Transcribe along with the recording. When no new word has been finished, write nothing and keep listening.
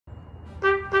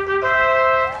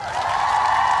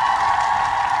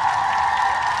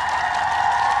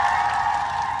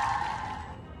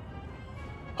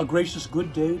A gracious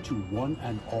good day to one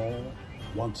and all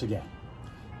once again.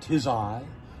 'Tis I,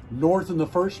 Norton the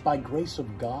First, by grace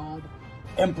of God,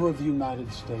 Emperor of the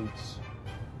United States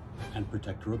and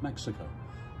Protector of Mexico,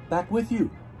 back with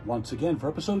you once again for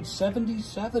episode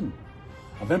 77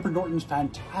 of Emperor Norton's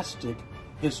fantastic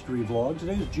history vlog.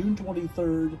 Today is June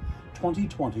 23rd,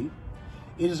 2020.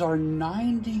 It is our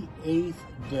 98th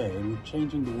day. We're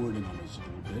changing the wording on this a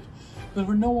little bit, because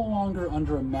we're no longer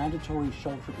under a mandatory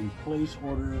shelter-in-place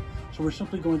order, so we're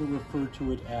simply going to refer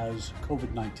to it as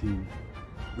COVID-19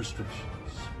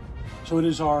 restrictions. So it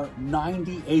is our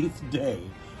 98th day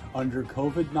under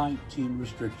COVID-19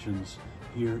 restrictions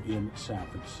here in San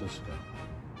Francisco.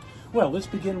 Well, let's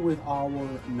begin with our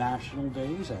national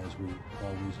days, as we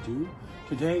always do.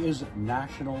 Today is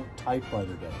National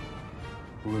Typewriter Day.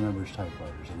 Who remembers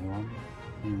typewriters?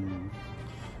 Anyone?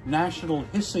 National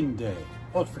Hissing Day.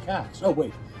 Oh, it's for cats. Oh,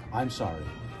 wait. I'm sorry.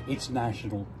 It's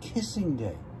National Kissing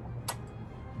Day.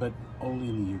 But only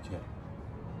in the UK.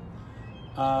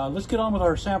 Let's get on with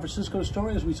our San Francisco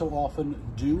story. As we so often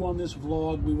do on this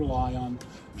vlog, we rely on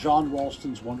John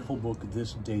Ralston's wonderful book,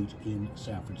 This Date in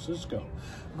San Francisco.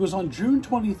 It goes on June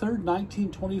 23rd,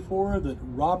 1924, that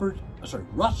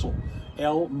Russell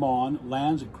L. Maugham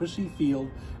lands at Crissy Field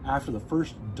after the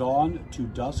first dawn to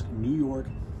dusk New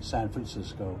York-San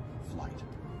Francisco flight.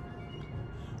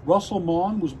 Russell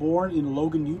Maugham was born in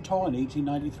Logan, Utah in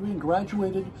 1893 and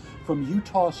graduated from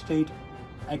Utah State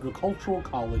Agricultural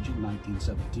College in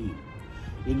 1917.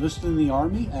 Enlisted in the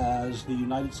Army as the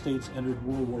United States entered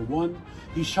World War I,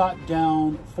 he shot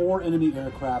down 4 enemy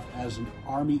aircraft as an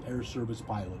Army Air Service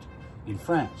pilot in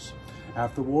France.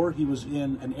 After war, he was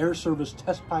an Air Service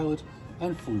test pilot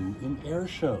and flew in air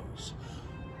shows.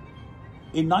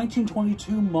 In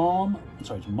 1922,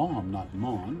 it's Maugham, not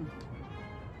Mon.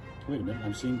 Wait a minute,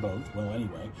 I'm seeing both. Well,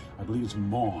 anyway, I believe it's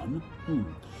Maugham.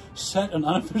 Set an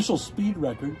unofficial speed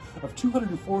record of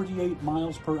 248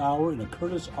 miles per hour in a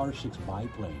Curtiss R-6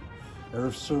 biplane.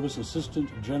 Air Service Assistant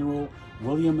General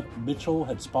William Mitchell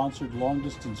had sponsored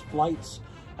long-distance flights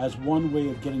as one way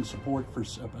of getting support for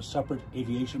a separate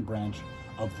aviation branch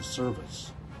of the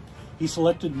service. He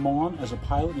selected Maugham as a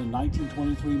pilot. In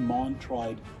 1923, Maugham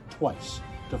tried twice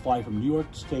to fly from New York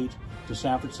State to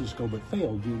San Francisco, but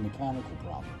failed due to mechanical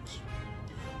problems.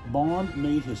 Maugham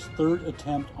made his third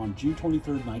attempt on June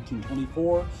 23rd,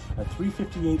 1924. At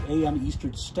 3:58 a.m.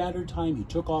 Eastern Standard Time, he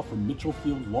took off from Mitchell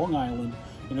Field, Long Island,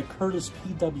 in a Curtiss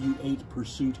PW-8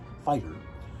 Pursuit fighter,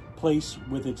 place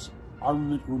with its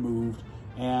armament removed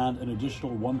and an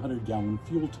additional 100-gallon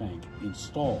fuel tank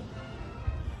installed.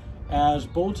 As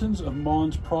bulletins of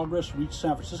Maugham's progress reached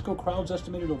San Francisco, crowds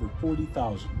estimated over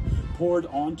 40,000 poured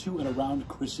onto and around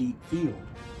Crissy Field.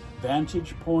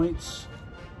 Vantage points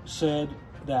said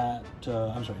the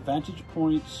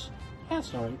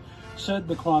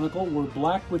Chronicle, were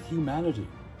black with humanity.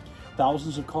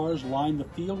 Thousands of cars lined the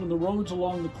field and the roads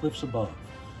along the cliffs above.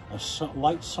 A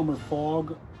light summer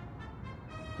fog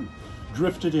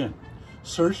drifted in.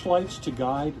 Searchlights to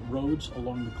guide roads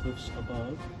along the cliffs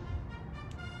above.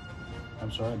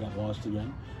 I'm sorry, I got lost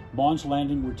again. Maugham's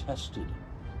Landing were tested.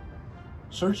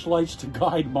 Searchlights to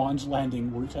guide Maugham's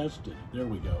Landing were tested. There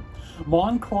we go.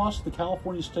 Maugham crossed the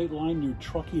California state line near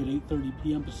Truckee at 8:30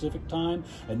 p.m. Pacific time.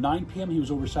 At 9 p.m. he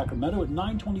was over Sacramento. At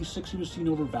 9:26 he was seen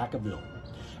over Vacaville.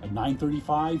 At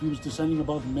 9:35 he was descending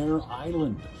above Mare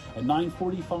Island. At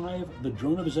 9:45 the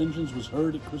drone of his engines was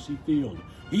heard at Crissy Field.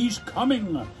 He's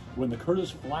coming! When the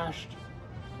Curtiss flashed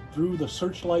through the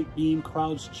searchlight beam,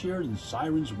 crowds cheered and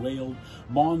sirens wailed.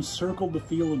 Maugham circled the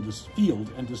field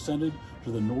and descended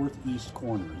to the northeast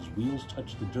corner. His wheels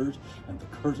touched the dirt and the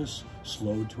Curtiss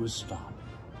slowed to a stop.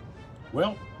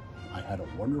 Well, I had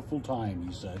a wonderful time,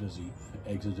 he said as he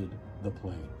exited the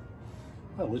plane.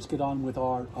 Well, let's get on with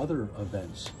our other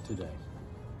events today.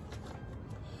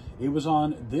 It was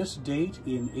on this date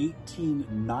in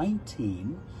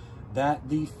 1819 that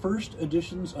the first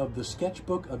editions of the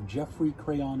Sketchbook of Geoffrey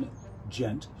Crayon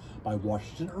Gent by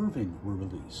Washington Irving were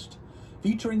released,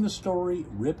 featuring the story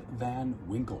Rip Van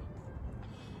Winkle.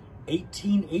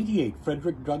 1888,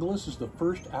 Frederick Douglass is the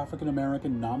first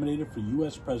African-American nominated for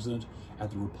U.S. President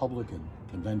at the Republican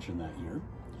Convention that year.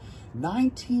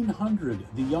 1900,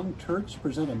 the Young Turks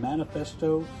present a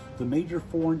manifesto to major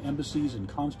foreign embassies in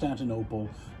Constantinople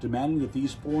demanding that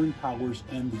these foreign powers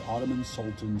end the Ottoman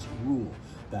Sultan's rule.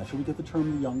 That's where we get the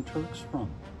term the Young Turks from.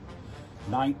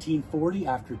 1940,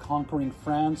 after conquering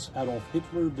France, Adolf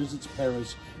Hitler visits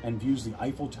Paris and views the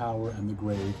Eiffel Tower and the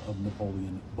grave of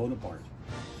Napoleon Bonaparte.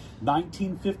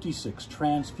 1956,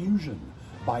 Transfusion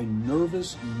by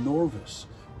Nervous Norvis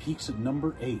peaks at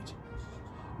number 8.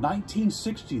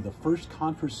 1960, the first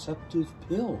contraceptive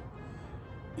pill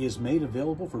is made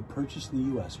available for purchase in the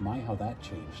U.S. My, how that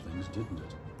changed things, didn't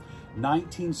it?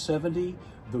 1970,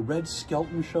 the Red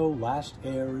Skelton Show last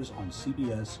airs on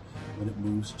CBS when it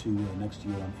moves to next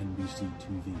year on NBC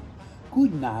TV.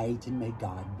 Good night and may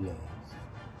God bless.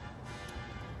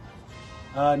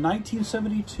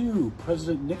 1972,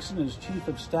 President Nixon and his Chief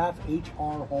of Staff,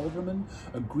 H.R. Haldeman,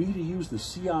 agreed to use the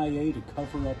CIA to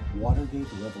cover up Watergate.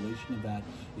 The revelation of that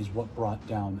is what brought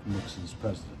down Nixon's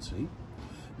presidency.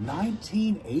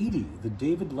 1980, the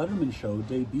David Letterman Show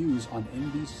debuts on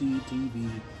NBC TV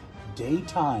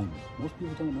daytime. Most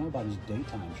people don't know about his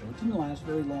daytime show. It didn't last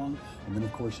very long, and then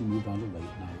of course he moved on to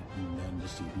late night and then to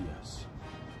CBS.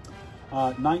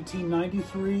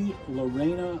 1993,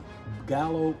 Lorena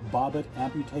Gallo Bobbitt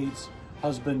amputates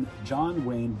husband John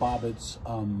Wayne Bobbitt's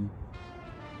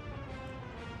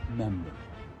member.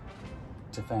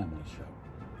 It's a family show.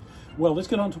 Well, let's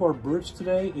get on to our births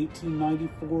today.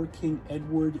 1894, King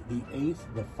Edward VIII,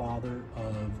 the father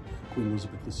of Queen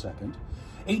Elizabeth II.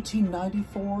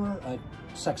 1894,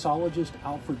 sexologist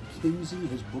Alfred Kinsey,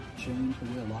 his book changed the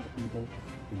way a lot of people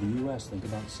in the U.S. think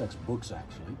about sex, books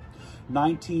actually.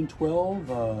 1912,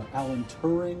 Alan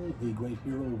Turing, the great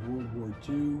hero of World War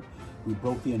II, who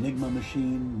broke the Enigma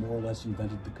machine, more or less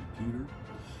invented the computer.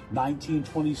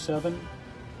 1927,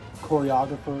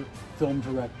 choreographer, film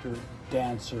director,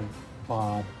 dancer,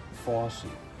 Bob Fosse.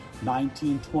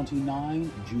 1929,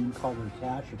 June Carter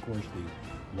Cash, of course, the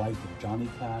wife of Johnny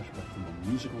Cash, but from the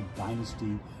musical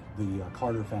dynasty, the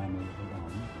Carter family of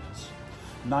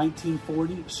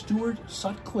 1940, Stuart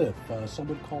Sutcliffe, some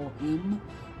would call him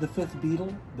the fifth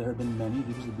Beatle. There have been many.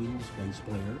 He was the Beatles' bass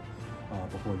player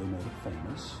before they made it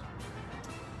famous.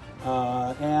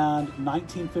 And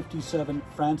 1957,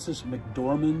 Frances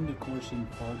McDormand, of course, in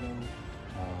Fargo,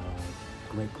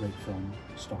 great film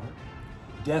star.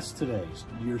 Deaths today,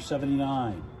 year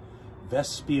 79,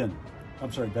 Vespasian,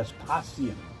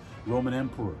 Roman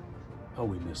Emperor. Oh,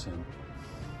 we miss him.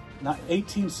 Now,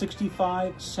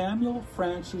 1865, Samuel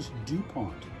Francis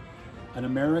DuPont, an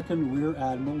American Rear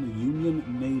Admiral in the Union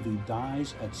Navy,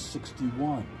 dies at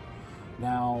 61.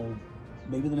 Now,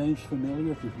 maybe the name's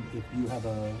familiar if you have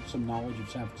some knowledge of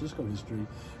San Francisco history.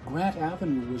 Grant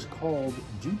Avenue was called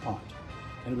DuPont,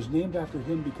 and it was named after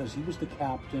him because he was the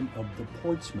captain of the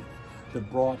Portsmouth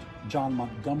that brought John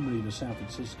Montgomery to San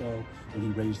Francisco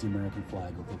when he raised the American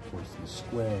flag over Portsmouth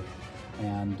Square,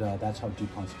 and that's how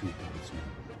DuPont Street got its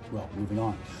name. Well, moving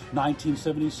on.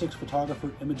 1976, photographer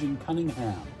Imogen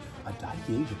Cunningham died at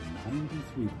the age of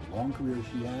 93. Long career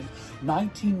she had.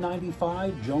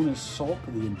 1995, Jonas Salk,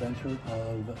 the inventor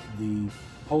of the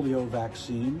polio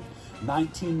vaccine.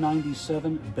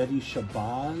 1997, Betty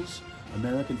Shabazz,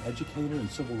 American educator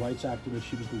and civil rights activist.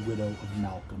 She was the widow of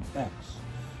Malcolm X.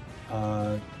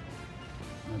 I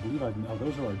believe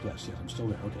those are our guests. Yes, I'm still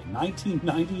there. Okay,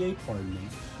 1998, pardon me,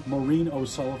 Maureen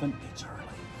O'Sullivan. It's early.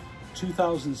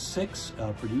 2006,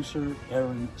 producer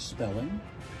Aaron Spelling.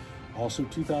 Also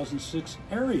 2006,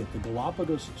 Harriet, the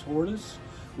Galapagos tortoise,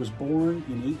 was born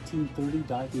in 1830,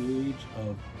 died at the age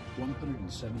of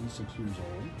 176 years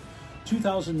old.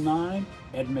 2009,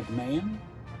 Ed McMahon.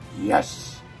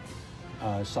 Yes!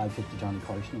 Sidekick to Johnny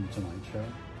Carson on The Tonight Show.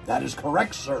 That is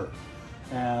correct, sir.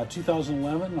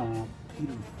 2011,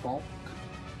 Peter Falk.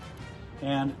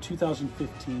 And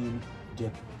 2015,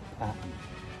 Dick Patton.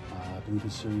 I believe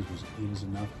his series was Eight Is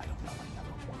Enough. I don't know, I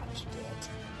never watched it.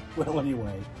 Well,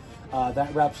 anyway,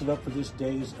 that wraps it up for this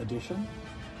day's edition.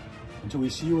 Until we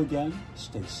see you again,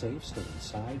 stay safe, stay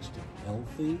inside, stay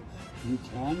healthy. You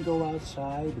can go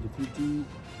outside, but if you do,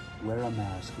 wear a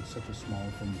mask. It's such a small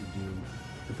thing to do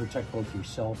to protect both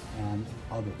yourself and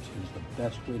others. It is the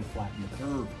best way to flatten the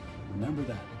curve. Remember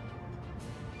that.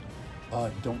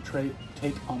 Don't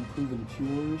take unproven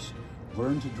cures.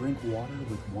 Learn to drink water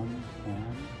with one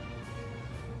hand.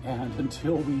 And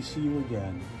until we see you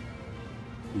again,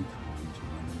 be kind to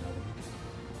one another.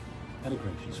 And a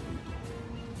gracious week.